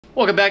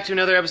Welcome back to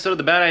another episode of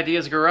the Bad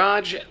Ideas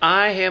Garage.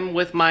 I am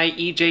with my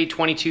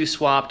EJ22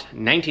 swapped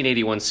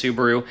 1981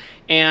 Subaru,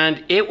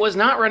 and it was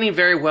not running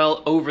very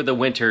well over the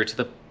winter to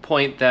the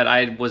point that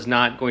I was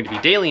not going to be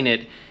dailying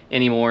it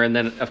anymore. And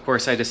then, of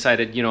course, I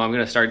decided, I'm going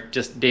to start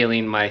just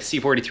dailying my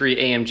C43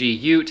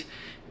 AMG Ute,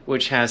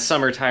 which has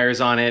summer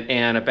tires on it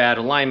and a bad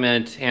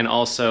alignment, and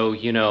also,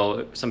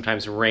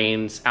 sometimes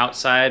rains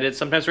outside, it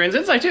sometimes rains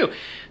inside too.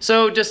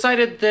 So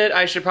decided that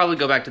I should probably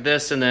go back to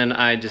this, and then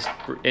I just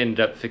ended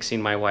up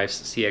fixing my wife's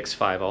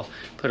CX-5. I'll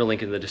put a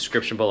link in the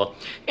description below.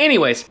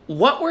 Anyways,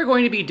 what we're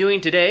going to be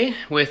doing today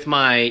with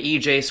my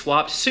EJ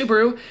swapped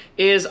Subaru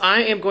is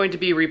I am going to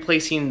be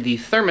replacing the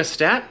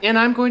thermostat, and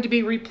I'm going to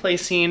be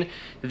replacing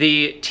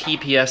the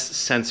TPS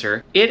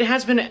sensor. It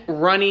has been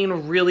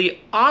running really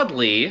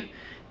oddly,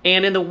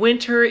 and in the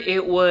winter,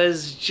 it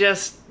was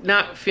just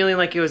not feeling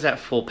like it was at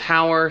full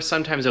power.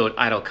 Sometimes it would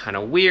idle kind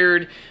of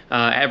weird.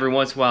 Every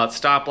once in a while at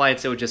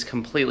stoplights, it would just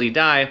completely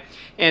die.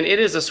 And it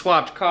is a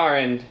swapped car,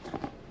 and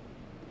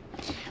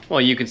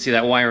well, you can see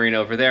that wiring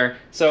over there.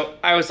 So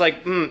I was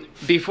like,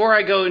 before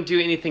I go and do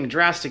anything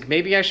drastic,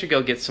 maybe I should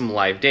go get some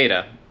live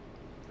data.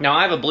 Now,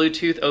 I have a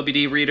Bluetooth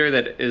OBD reader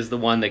that is the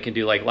one that can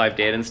do like live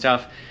data and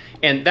stuff.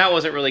 And that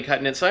wasn't really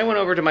cutting it, so I went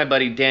over to my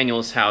buddy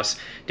Daniel's house.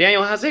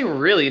 Daniel has a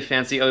really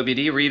fancy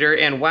OBD reader,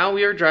 and while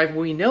we were driving,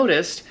 we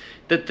noticed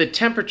that the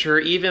temperature,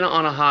 even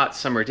on a hot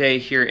summer day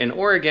here in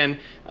Oregon,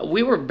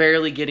 we were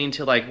barely getting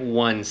to like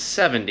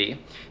 170.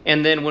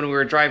 And then when we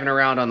were driving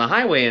around on the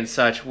highway and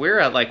such, we're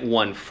at like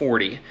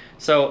 140.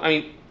 So, I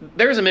mean,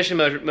 there's a mission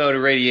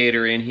motor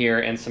radiator in here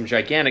and some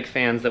gigantic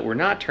fans that were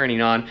not turning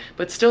on,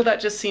 but still that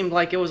just seemed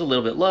like it was a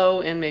little bit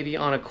low, and maybe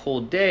on a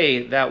cold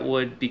day that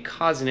would be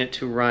causing it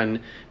to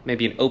run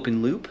maybe an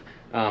open loop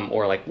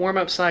or like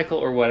warm-up cycle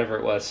or whatever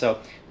it was. So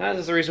that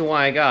is the reason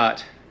why I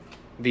got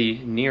the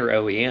near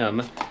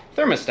OEM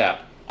thermostat.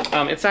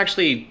 It's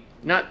actually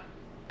not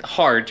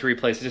hard to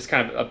replace, it's just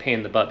kind of a pain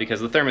in the butt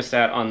because the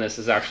thermostat on this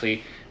is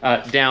actually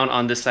down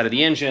on this side of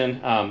the engine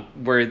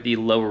where the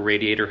lower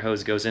radiator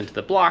hose goes into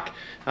the block.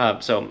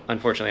 So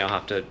unfortunately I'll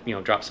have to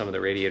drop some of the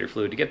radiator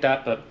fluid to get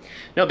that, but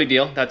no big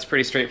deal. That's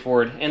pretty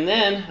straightforward. And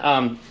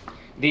then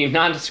the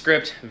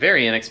nondescript,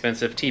 very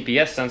inexpensive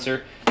TPS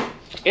sensor,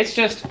 it's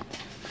just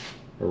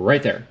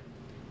right there.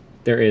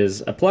 There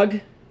is a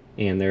plug,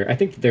 and I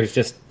think there's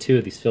just two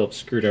of these Phillips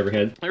screwed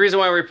overhead. The reason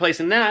why we're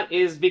replacing that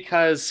is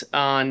because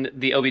on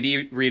the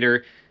OBD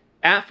reader,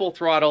 at full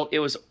throttle, it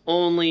was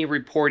only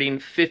reporting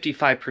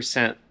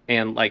 55%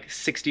 and like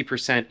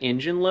 60%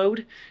 engine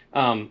load,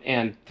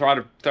 and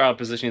throttle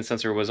positioning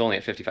sensor was only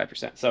at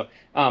 55%. So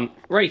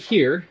right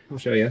here, I'll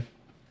show you.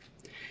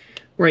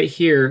 Right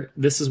here,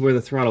 this is where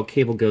the throttle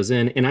cable goes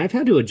in, and I've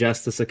had to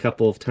adjust this a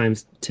couple of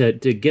times to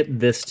get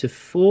this to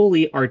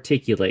fully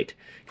articulate,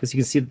 because you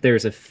can see that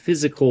there's a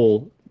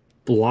physical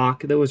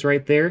block that was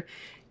right there,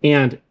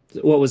 and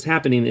what was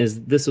happening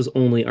is this was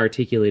only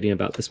articulating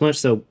about this much,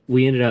 so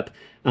we ended up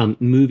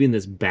moving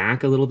this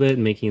back a little bit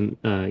and making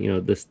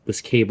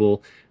this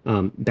cable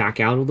back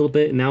out a little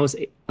bit, and that was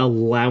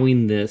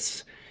allowing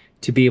this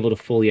to be able to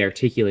fully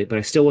articulate, but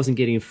I still wasn't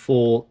getting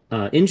full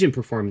engine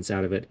performance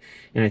out of it.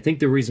 And I think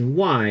the reason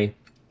why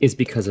is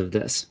because of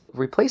this.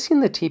 Replacing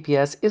the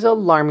TPS is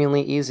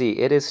alarmingly easy.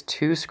 It is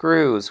 2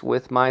 screws.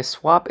 With my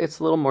swap, it's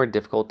a little more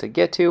difficult to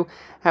get to.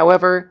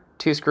 However,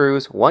 2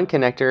 screws, 1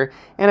 connector,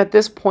 and at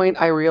this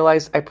point I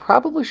realized I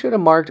probably should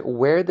have marked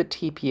where the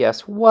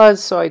TPS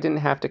was so I didn't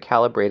have to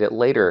calibrate it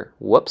later.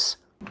 Whoops.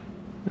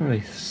 I don't really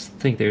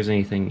think there's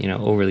anything,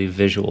 overly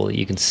visual that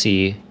you can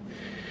see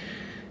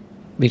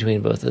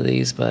between both of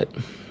these, but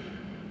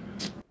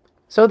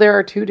so there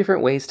are 2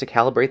 different ways to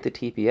calibrate the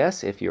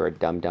TPS if you're a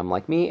dumb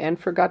like me and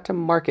forgot to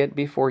mark it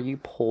before you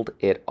pulled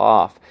it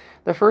off.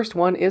 The first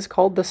one is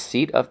called the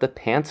seat of the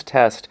pants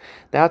test.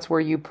 That's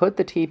where you put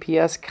the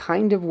TPS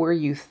kind of where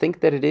you think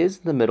that it is,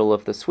 the middle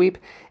of the sweep,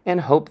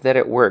 and hope that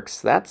it works.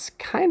 That's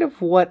kind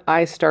of what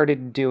I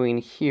started doing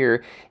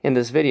here in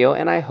this video,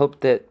 and I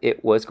hoped that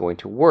it was going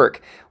to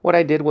work. What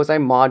I did was I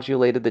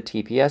modulated the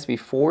TPS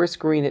before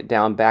screwing it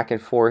down back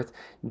and forth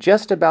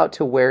just about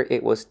to where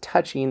it was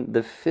touching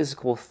the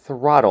physical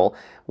throttle.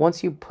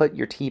 Once you put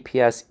your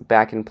TPS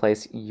back in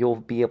place, you'll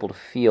be able to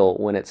feel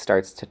when it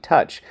starts to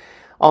touch.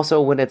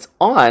 Also, when it's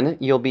on,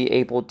 you'll be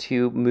able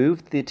to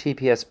move the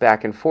TPS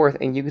back and forth,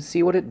 and you can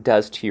see what it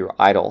does to your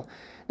idle.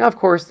 Now, of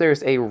course,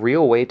 there's a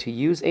real way to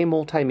use a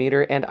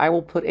multimeter, and I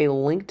will put a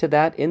link to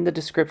that in the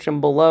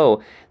description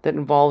below that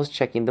involves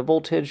checking the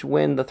voltage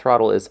when the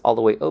throttle is all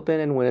the way open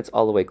and when it's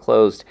all the way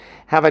closed.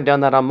 Have I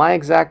done that on my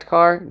exact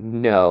car?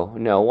 No.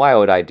 Why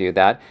would I do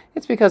that?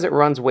 It's because it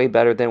runs way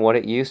better than what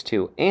it used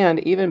to, and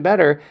even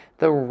better,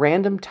 the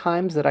random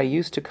times that I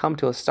used to come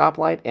to a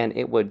stoplight and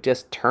it would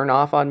just turn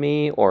off on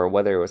me, or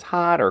whether it was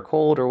hot or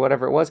cold or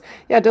whatever it was,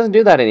 yeah, it doesn't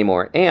do that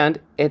anymore, and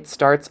it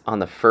starts on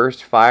the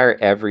first fire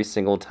every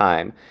single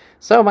time.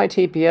 So my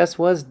TPS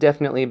was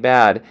definitely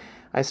bad.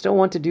 I still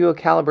want to do a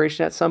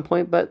calibration at some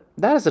point, but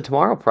that is a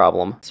tomorrow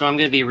problem. So I'm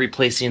going to be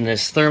replacing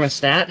this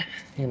thermostat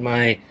in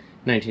my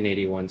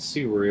 1981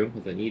 Subaru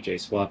with an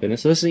EJ swap in it.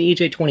 So this is an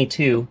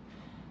EJ22.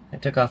 I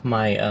took off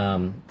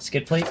my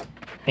skid plate,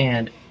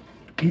 and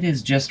it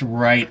is just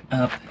right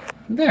up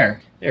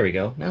there. There we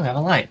go. Now I have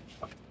a light.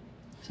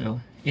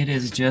 So it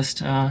is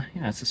just, yeah,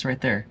 it's just right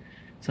there.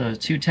 So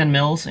 210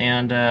 mils,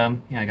 and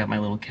yeah, I got my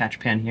little catch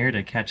pan here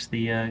to catch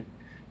the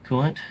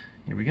coolant.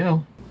 Here we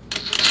go.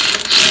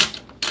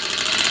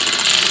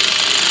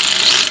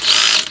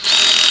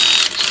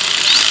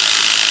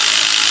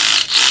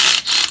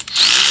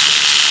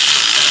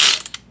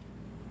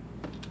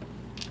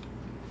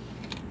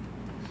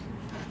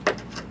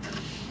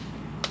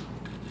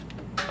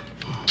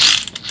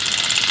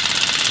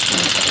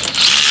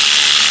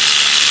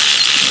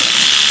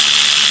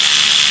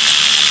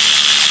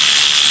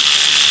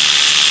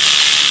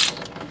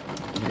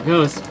 There it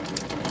goes.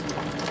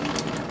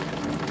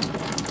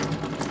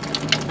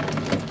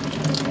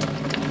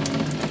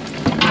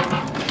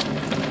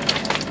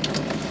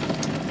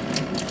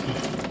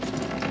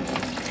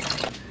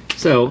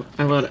 So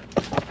I let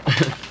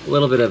a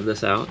little bit of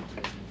this out.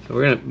 So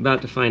we're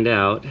about to find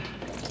out.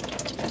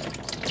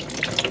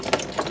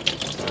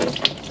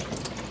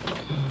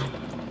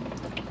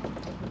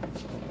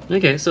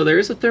 Okay, so there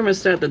is a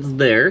thermostat that's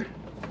there,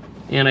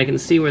 and I can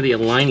see where the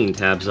aligning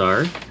tabs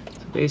are. So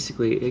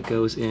basically it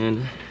goes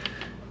in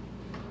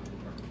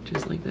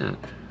just like that.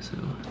 So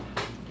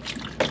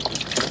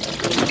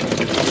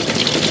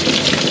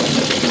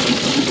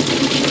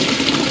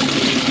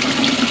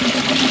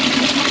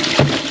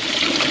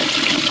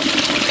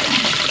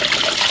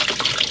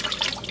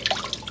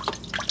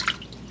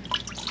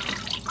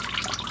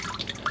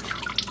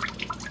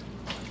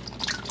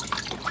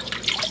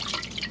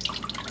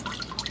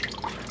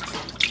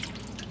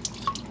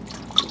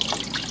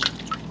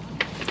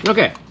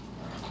okay.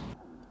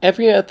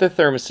 Every other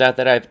thermostat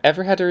that I've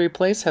ever had to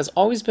replace has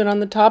always been on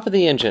the top of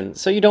the engine,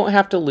 so you don't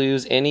have to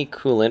lose any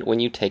coolant when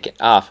you take it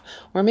off,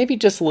 or maybe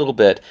just a little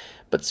bit.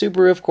 But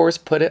Subaru, of course,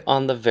 put it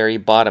on the very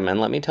bottom,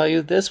 and let me tell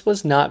you, this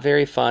was not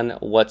very fun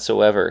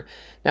whatsoever.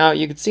 Now,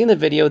 you can see in the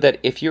video that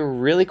if you're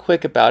really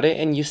quick about it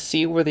and you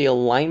see where the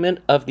alignment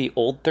of the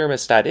old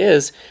thermostat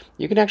is,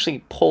 you can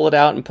actually pull it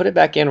out and put it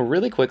back in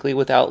really quickly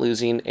without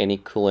losing any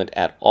coolant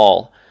at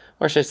all.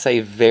 Or I should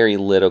say very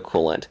little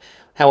coolant.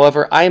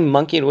 However, I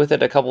monkeyed with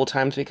it a couple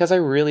times because I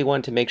really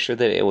wanted to make sure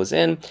that it was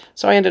in,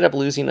 so I ended up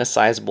losing a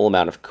sizable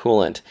amount of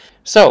coolant.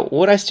 So,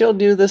 would I still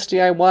do this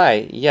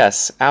DIY?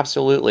 Yes,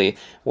 absolutely.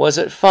 Was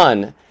it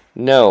fun?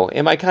 No.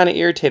 Am I kind of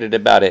irritated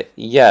about it?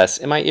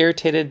 Yes. Am I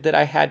irritated that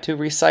I had to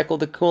recycle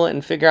the coolant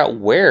and figure out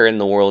where in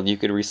the world you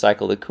could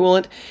recycle the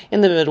coolant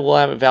in the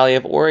Mid-Willamette Valley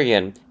of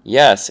Oregon?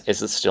 Yes.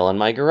 Is it still in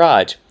my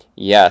garage?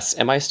 Yes.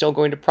 Am I still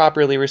going to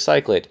properly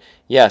recycle it?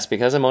 Yes,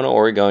 because I'm an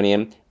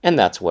Oregonian, and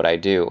that's what I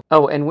do.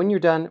 Oh, and when you're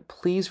done,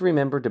 please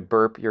remember to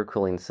burp your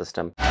cooling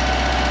system.